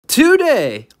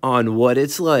Today on What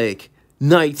It's Like,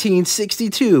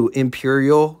 1962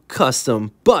 Imperial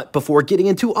Custom. But before getting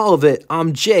into all of it,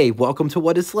 I'm Jay. Welcome to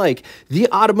What It's Like, the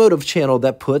automotive channel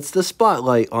that puts the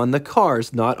spotlight on the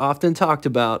cars not often talked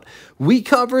about. We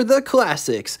cover the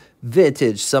classics,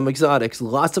 vintage, some exotics,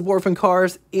 lots of orphan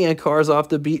cars, and cars off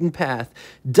the beaten path.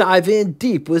 Dive in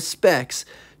deep with specs.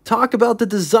 Talk about the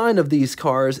design of these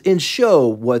cars and show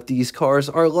what these cars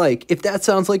are like. If that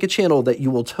sounds like a channel that you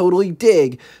will totally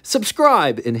dig,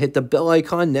 subscribe and hit the bell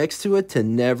icon next to it to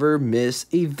never miss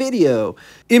a video.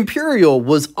 Imperial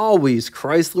was always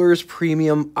Chrysler's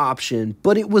premium option,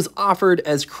 but it was offered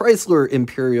as Chrysler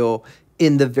Imperial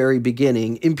in the very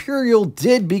beginning. Imperial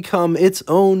did become its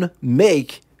own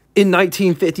make in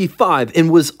 1955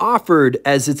 and was offered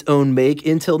as its own make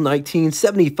until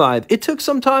 1975. It took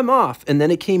some time off and then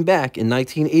it came back in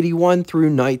 1981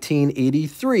 through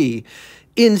 1983.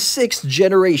 In 6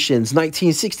 generations,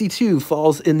 1962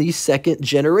 falls in the second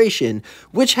generation,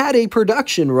 which had a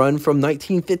production run from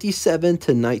 1957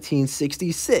 to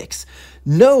 1966,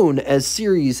 known as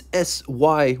Series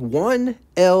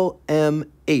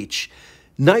SY1LMH.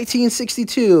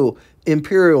 1962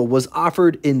 Imperial was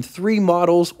offered in 3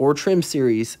 models or trim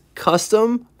series: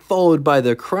 Custom, followed by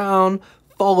the Crown,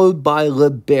 followed by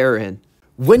LeBaron.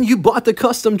 When you bought the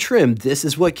Custom trim, this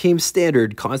is what came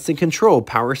standard: constant control,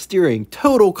 power steering,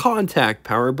 total contact,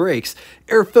 power brakes,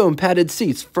 air foam padded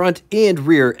seats front and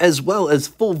rear, as well as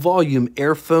full volume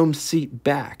air foam seat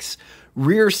backs,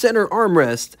 rear center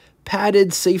armrest,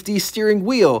 padded safety steering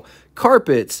wheel,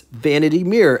 carpets, vanity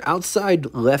mirror,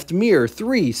 outside left mirror,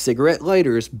 3 cigarette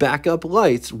lighters, backup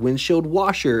lights, windshield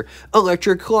washer,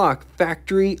 electric clock,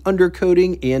 factory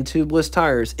undercoating, and tubeless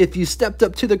tires. If you stepped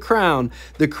up to the Crown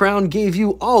gave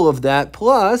you all of that,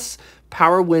 plus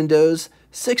power windows,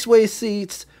 6-way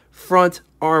seats, front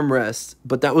armrests,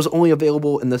 but that was only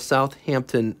available in the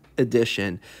Southampton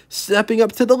edition. Stepping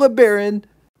up to the LeBaron,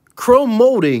 chrome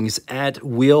moldings at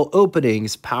wheel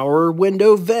openings, power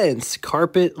window vents,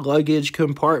 carpet luggage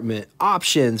compartment.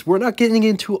 Options. We're not getting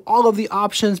into all of the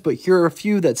options, but here are a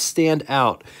few that stand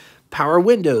out. Power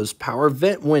windows, power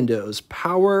vent windows,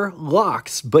 power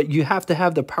locks, but you have to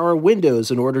have the power windows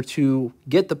in order to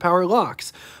get the power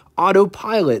locks.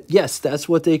 Autopilot. Yes, that's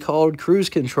what they called cruise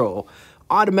control.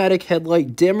 Automatic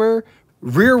headlight dimmer,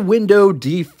 rear window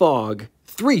defog.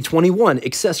 321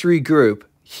 accessory group.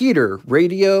 Heater,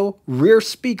 radio, rear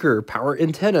speaker, power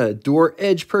antenna, door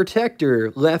edge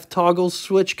protector, left toggle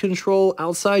switch control,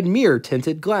 outside mirror,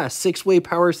 tinted glass, 6-way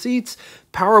power seats,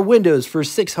 power windows for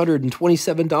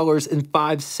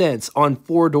 $627.05 on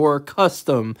 4-door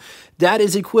Custom. That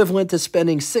is equivalent to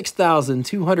spending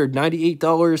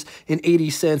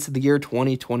 $6,298.80 in the year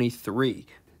 2023.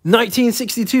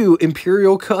 1962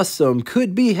 Imperial Custom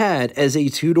could be had as a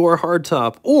 2-door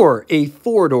hardtop or a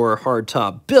 4-door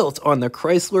hardtop built on the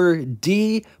Chrysler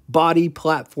D body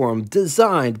platform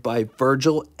designed by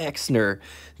Virgil Exner.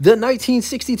 The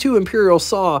 1962 Imperial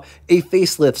saw a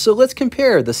facelift, so let's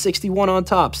compare the 61 on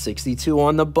top, 62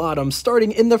 on the bottom.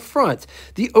 Starting in the front,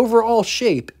 the overall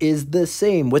shape is the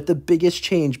same, with the biggest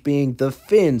change being the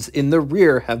fins in the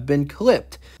rear have been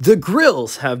clipped. The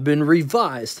grills have been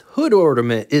revised. Hood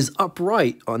ornament is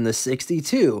upright on the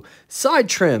 62. Side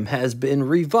trim has been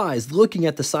revised. Looking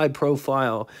at the side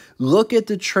profile, look at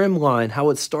the trim line, how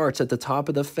it starts at the top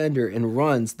of the fender and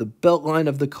runs the belt line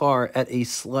of the car at a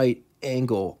slight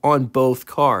angle on both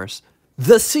cars.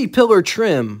 The C-pillar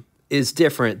trim is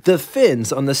different. The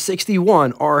fins on the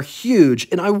 61 are huge,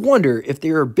 and I wonder if they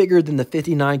are bigger than the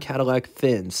 59 Cadillac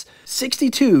fins.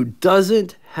 62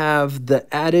 doesn't have the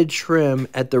added trim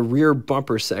at the rear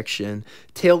bumper section.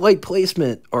 Taillight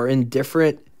placement are in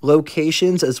different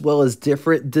locations as well as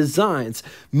different designs.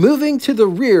 Moving to the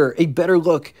rear, a better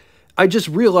look. I just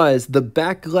realized the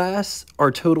back glass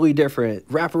are totally different.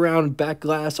 Wraparound back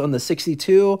glass on the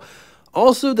 62.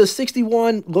 Also, the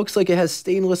 61 looks like it has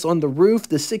stainless on the roof.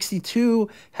 The 62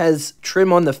 has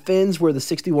trim on the fins where the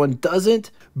 61 doesn't.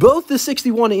 Both the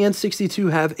 61 and 62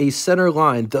 have a center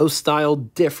line, though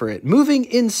styled different. Moving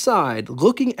inside,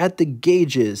 looking at the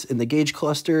gauges in the gauge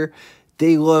cluster,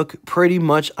 they look pretty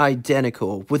much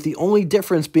identical, with the only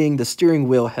difference being the steering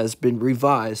wheel has been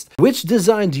revised. Which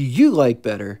design do you like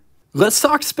better? Let's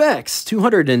talk specs.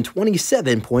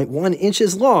 227.1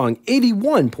 inches long,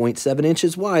 81.7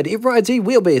 inches wide. It rides a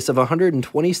wheelbase of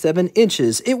 127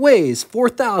 inches. It weighs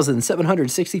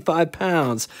 4,765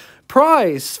 pounds.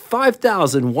 Price,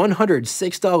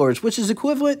 $5,106, which is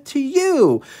equivalent to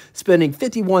you spending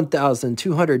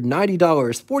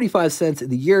 $51,290.45 in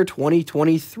the year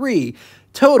 2023.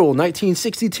 Total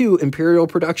 1962 Imperial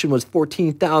production was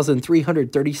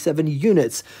 14,337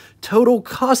 units. Total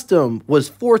custom was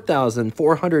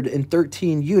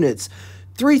 4,413 units.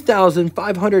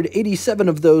 3,587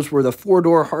 of those were the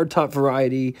four-door hardtop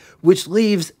variety, which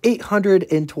leaves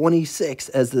 826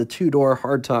 as the two-door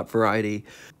hardtop variety.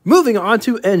 Moving on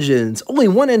to engines, only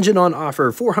one engine on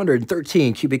offer,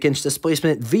 413 cubic inch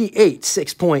displacement, V8,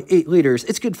 6.8 liters.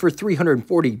 It's good for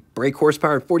 340 brake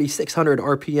horsepower, 4,600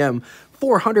 RPM,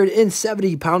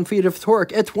 470 pound-feet of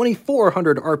torque at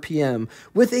 2,400 RPM,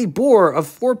 with a bore of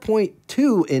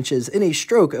 4.2 inches and a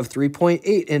stroke of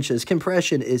 3.8 inches.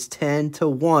 Compression is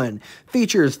 10-to-1.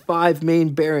 Features 5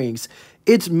 main bearings.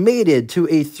 It's mated to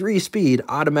a 3-speed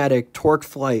automatic torque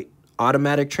flight,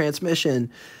 automatic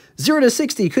transmission. 0 to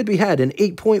 60 could be had in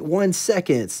 8.1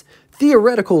 seconds.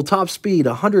 Theoretical top speed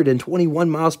 121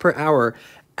 miles per hour.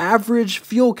 Average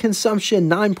fuel consumption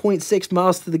 9.6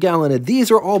 miles to the gallon. And these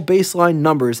are all baseline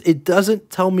numbers. It doesn't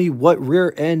tell me what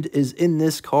rear end is in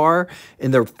this car,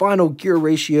 and their final gear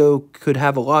ratio could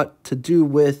have a lot to do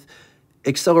with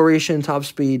acceleration, top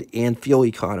speed, and fuel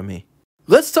economy.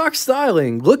 Let's talk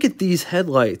styling. Look at these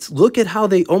headlights. Look at how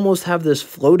they almost have this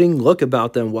floating look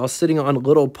about them while sitting on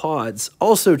little pods.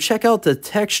 Also, check out the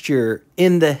texture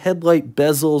in the headlight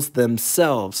bezels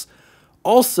themselves.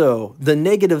 Also, the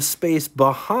negative space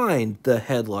behind the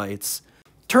headlights.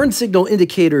 Turn signal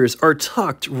indicators are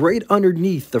tucked right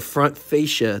underneath the front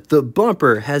fascia. The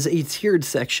bumper has a tiered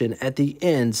section at the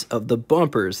ends of the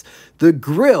bumpers. The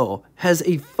grille has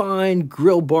a fine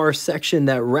grille bar section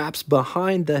that wraps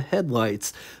behind the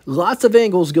headlights. Lots of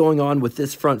angles going on with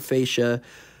this front fascia.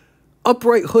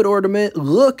 Upright hood ornament.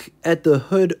 Look at the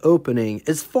hood opening.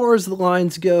 As far as the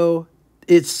lines go,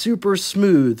 it's super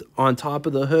smooth on top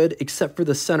of the hood except for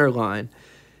the center line.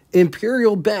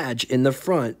 Imperial badge in the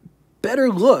front.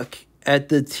 Better look at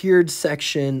the tiered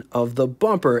section of the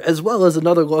bumper, as well as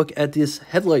another look at this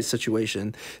headlight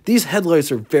situation. These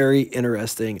headlights are very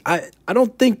interesting. I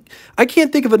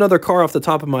can't think of another car off the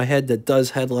top of my head that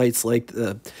does headlights like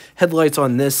the headlights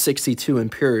on this 62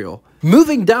 Imperial.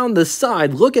 Moving down the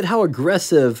side, look at how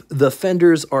aggressive the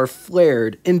fenders are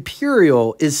flared.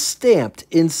 Imperial is stamped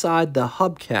inside the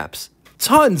hubcaps.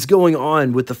 Tons going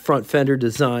on with the front fender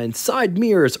design. Side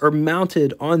mirrors are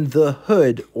mounted on the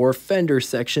hood or fender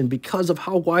section because of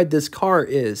how wide this car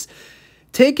is.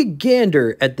 Take a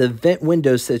gander at the vent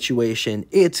window situation.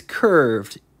 It's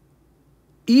curved.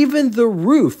 Even the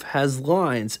roof has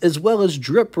lines as well as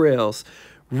drip rails.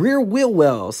 Rear wheel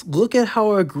wells. Look at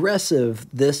how aggressive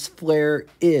this flare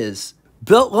is.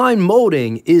 Beltline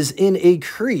molding is in a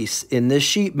crease in this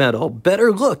sheet metal.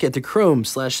 Better look at the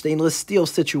chrome/stainless steel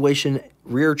situation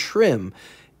rear trim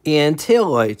and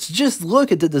taillights. Just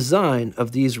look at the design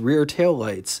of these rear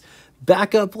taillights.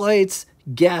 Backup lights,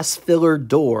 gas filler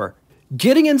door.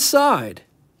 Getting inside,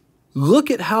 look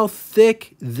at how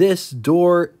thick this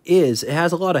door is. It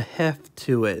has a lot of heft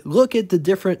to it. Look at the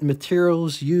different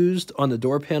materials used on the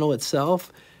door panel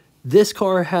itself. This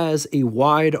car has a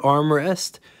wide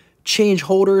armrest, change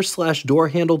holder/door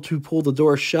handle to pull the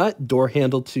door shut, door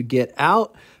handle to get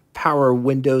out, power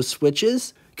window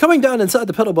switches. Coming down inside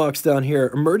the pedal box down here,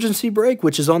 emergency brake,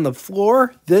 which is on the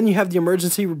floor. Then you have the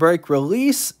emergency brake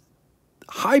release,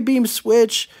 high beam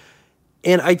switch,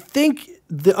 and I think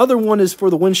the other one is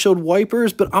for the windshield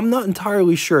wipers, but I'm not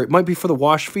entirely sure. It might be for the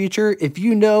wash feature. If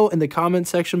you know, in the comment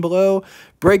section below,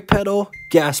 brake pedal,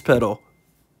 gas pedal.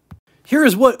 Here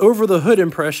is what over the hood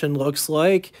impression looks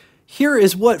like. Here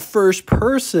is what first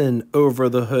person over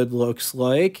the hood looks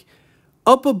like.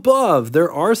 Up above,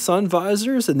 there are sun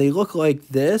visors, and they look like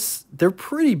this. They're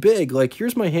pretty big. Like,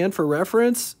 here's my hand for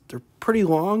reference. They're pretty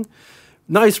long.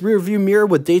 Nice rear view mirror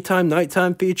with daytime,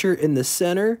 nighttime feature in the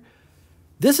center.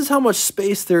 This is how much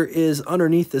space there is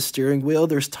underneath the steering wheel.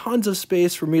 There's tons of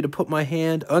space for me to put my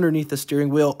hand underneath the steering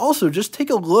wheel. Also, just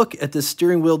take a look at the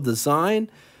steering wheel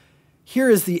design. Here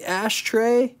is the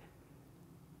ashtray.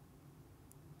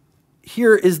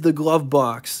 Here is the glove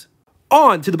box.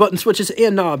 On to the button switches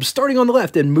and knobs, starting on the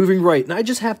left and moving right. And I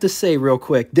just have to say real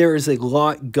quick, there is a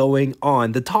lot going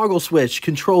on. The toggle switch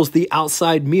controls the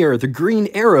outside mirror. The green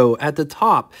arrow at the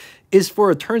top is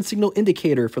for a turn signal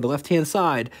indicator for the left-hand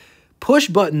side. Push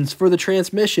buttons for the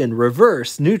transmission,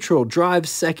 reverse, neutral, drive,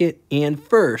 second, and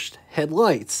first.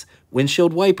 Headlights,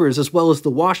 windshield wipers, as well as the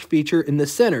wash feature in the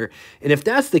center. And if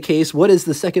that's the case, what is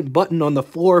the second button on the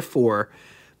floor for?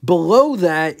 Below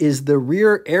that is the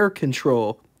rear air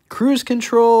control, cruise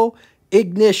control,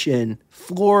 ignition,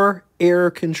 floor, air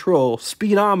control,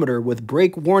 speedometer with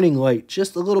brake warning light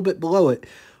just a little bit below it,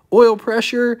 oil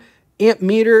pressure, amp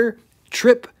meter,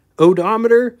 trip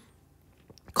odometer,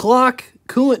 clock,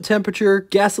 coolant temperature,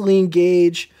 gasoline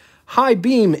gauge, high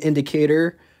beam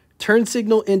indicator, turn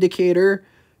signal indicator,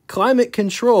 climate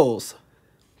controls.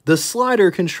 The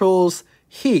slider controls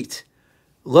heat,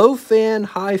 low fan,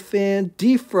 high fan,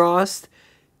 defrost,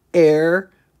 air,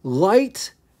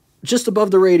 light, just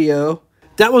above the radio.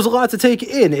 That was a lot to take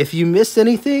in. If you missed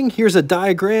anything, here's a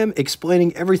diagram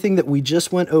explaining everything that we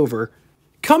just went over.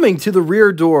 Coming to the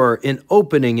rear door and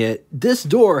opening it, this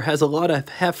door has a lot of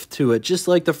heft to it, just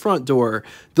like the front door.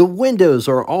 The windows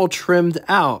are all trimmed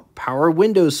out. Power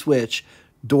window switch,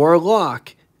 door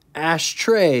lock,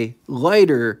 ashtray,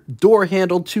 lighter, door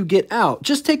handle to get out.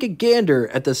 Just take a gander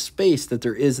at the space that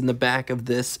there is in the back of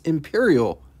this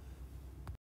Imperial.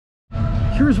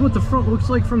 Here's what the front looks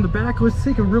like from the back. Let's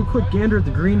take a real quick gander at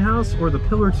the greenhouse, or the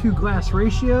pillar to glass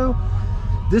ratio.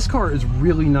 This car is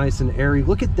really nice and airy.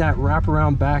 Look at that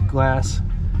wraparound back glass.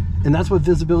 And that's what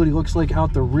visibility looks like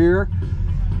out the rear.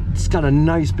 It's got a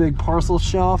nice big parcel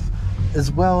shelf,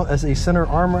 as well as a center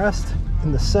armrest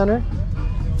in the center.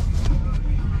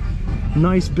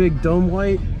 Nice big dome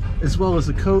light, as well as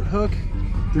a coat hook.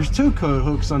 There's two coat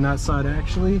hooks on that side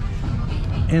actually.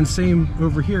 And same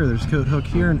over here, there's a coat hook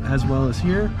here and as well as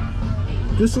here.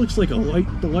 This looks like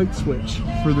the light switch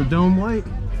for the dome light.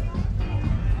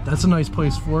 That's a nice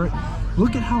place for it.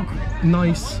 Look at how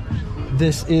nice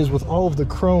this is with all of the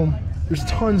chrome. There's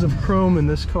tons of chrome in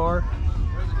this car.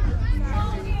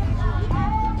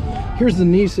 Here's the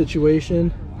knee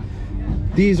situation.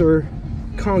 These are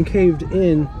concaved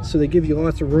in, so they give you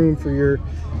lots of room for your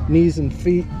knees and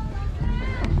feet.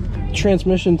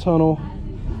 Transmission tunnel.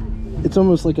 It's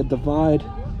almost like a divide.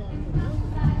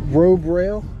 Robe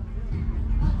rail.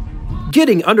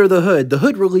 Getting under the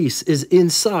hood release is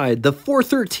inside. The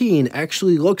 413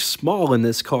 actually looks small in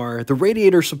this car. The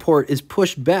radiator support is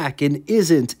pushed back and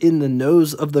isn't in the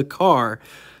nose of the car.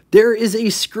 There is a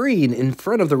screen in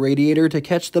front of the radiator to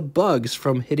catch the bugs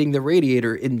from hitting the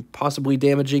radiator and possibly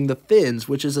damaging the fins,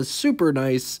 which is a super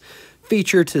nice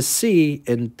feature to see,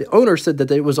 and the owner said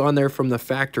that it was on there from the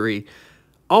factory.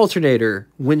 Alternator,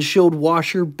 windshield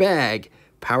washer bag,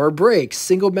 power brakes,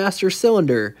 single master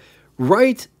cylinder.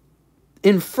 Right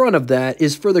in front of that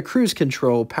is for the cruise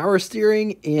control, power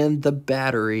steering, and the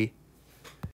battery.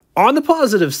 On the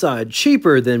positive side,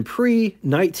 cheaper than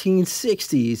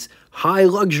pre-1960s, high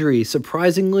luxury,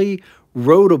 surprisingly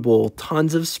roadable,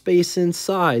 tons of space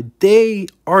inside. They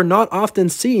are not often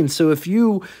seen, so if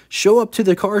you show up to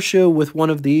the car show with one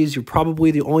of these, you're probably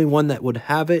the only one that would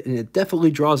have it, and it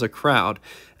definitely draws a crowd.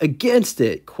 Against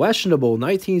it, questionable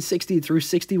 1960 through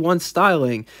 61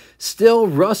 styling, still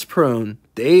rust prone.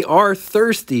 They are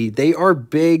thirsty. They are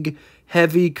big,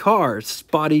 heavy cars,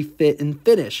 spotty fit and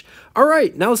finish. All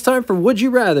right, now it's time for Would You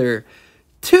Rather.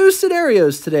 Two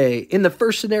scenarios today. In the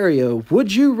first scenario,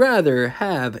 would you rather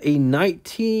have a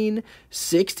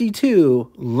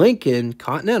 1962 Lincoln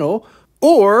Continental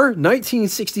or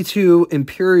 1962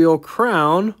 Imperial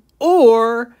Crown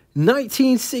or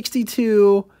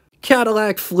 1962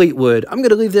 Cadillac Fleetwood? I'm going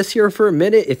to leave this here for a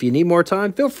minute. If you need more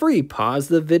time, feel free, pause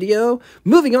the video.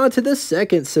 Moving on to the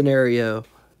second scenario.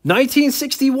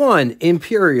 1961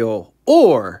 Imperial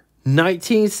or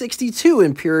 1962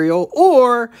 Imperial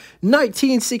or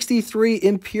 1963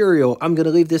 Imperial. I'm going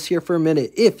to leave this here for a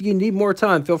minute. If you need more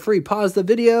time, feel free, pause the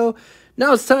video.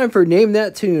 Now it's time for Name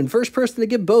That Tune. First person to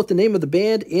get both the name of the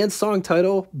band and song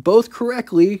title, both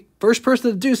correctly, first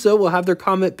person to do so will have their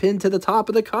comment pinned to the top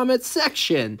of the comment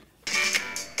section.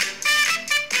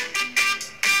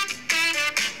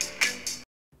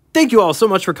 Thank you all so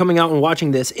much for coming out and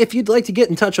watching this. If you'd like to get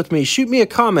in touch with me, shoot me a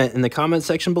comment in the comment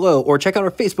section below, or check out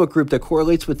our Facebook group that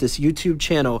correlates with this YouTube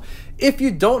channel. If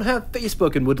you don't have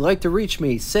Facebook and would like to reach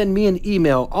me, send me an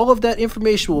email. All of that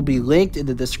information will be linked in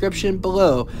the description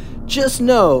below. Just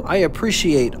know I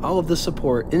appreciate all of the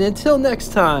support. And until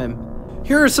next time,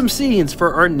 here are some scenes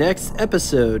for our next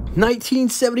episode.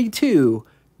 1972,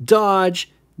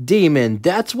 Dodge Demon.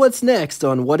 That's what's next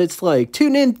on What It's Like.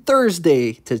 Tune in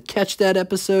Thursday to catch that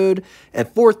episode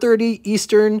at 4:30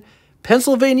 Eastern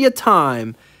Pennsylvania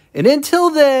time. And until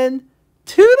then,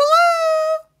 toodaloo!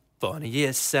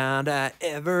 Funniest sound I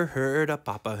ever heard. A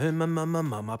papa hum mama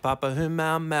mama papa hum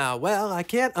mau mau. Well, I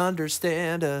can't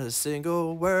understand a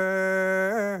single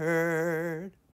word.